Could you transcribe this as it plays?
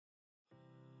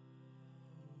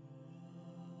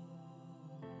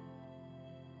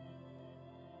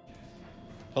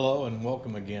Hello and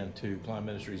welcome again to Climb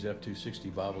Ministries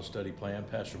F-260 Bible Study Plan.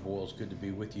 Pastor Boyles, good to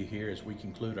be with you here as we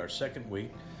conclude our second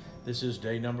week. This is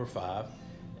day number 5,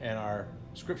 and our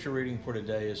scripture reading for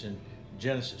today is in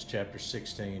Genesis chapter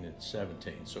 16 and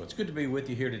 17. So it's good to be with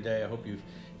you here today. I hope you've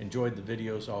enjoyed the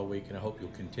videos all week, and I hope you'll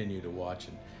continue to watch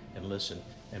and listen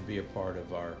and be a part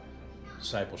of our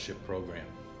discipleship program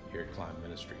here at Climb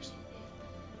Ministries.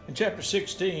 In chapter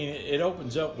 16, it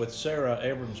opens up with Sarah,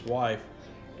 Abram's wife,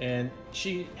 and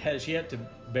she has yet to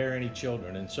bear any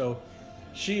children. And so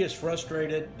she is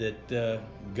frustrated that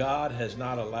God has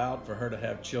not allowed for her to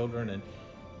have children. And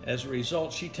as a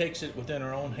result, she takes it within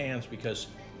her own hands because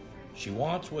she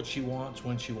wants what she wants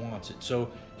when she wants it.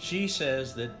 So she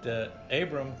says that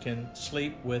Abram can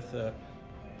sleep with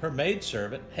her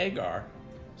maidservant, Hagar,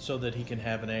 so that he can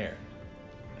have an heir.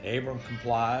 Abram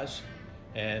complies,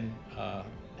 and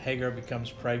Hagar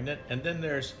becomes pregnant. And then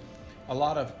there's a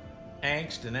lot of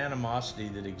angst and animosity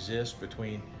that exists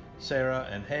between Sarah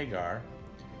and Hagar.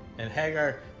 And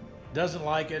Hagar doesn't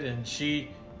like it, and she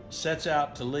sets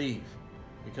out to leave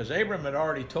because Abram had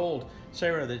already told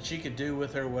Sarah that she could do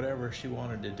with her whatever she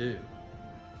wanted to do.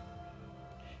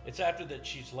 It's after that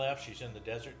she's left, she's in the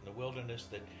desert, in the wilderness,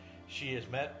 that she is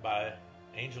met by an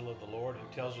angel of the Lord who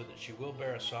tells her that she will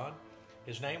bear a son.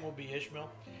 His name will be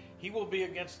Ishmael. He will be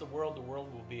against the world will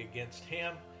be against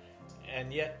him.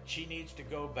 And yet she needs to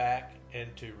go back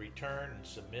and to return and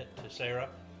submit to Sarah,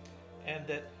 and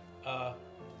that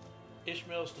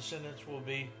Ishmael's descendants will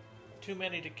be too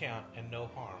many to count and no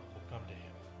harm will come to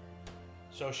him.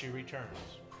 So she returns.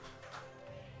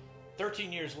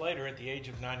 13 years later, at the age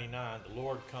of 99, the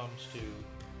Lord comes to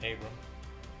Abram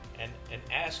and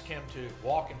asks him to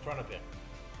walk in front of him.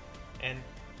 And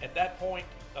at that point,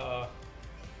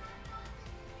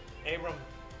 Abram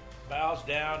bows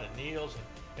down and kneels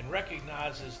and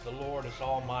recognizes the Lord as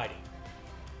Almighty.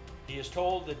 He is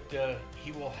told that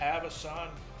he will have a son.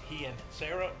 He and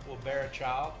Sarah will bear a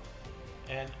child.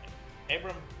 And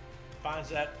Abram finds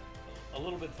that a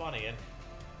little bit funny, and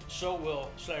so will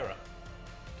Sarah,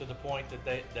 to the point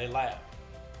that they laugh.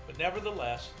 But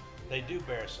nevertheless, they do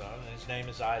bear a son, and his name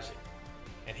is Isaac.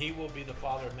 And he will be the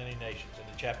father of many nations. And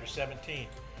in chapter 17,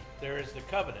 there is the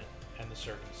covenant and the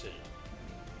circumcision.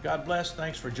 God bless.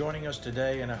 Thanks for joining us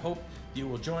today, and I hope you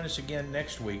will join us again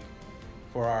next week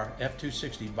for our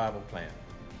F-260 Bible Plan.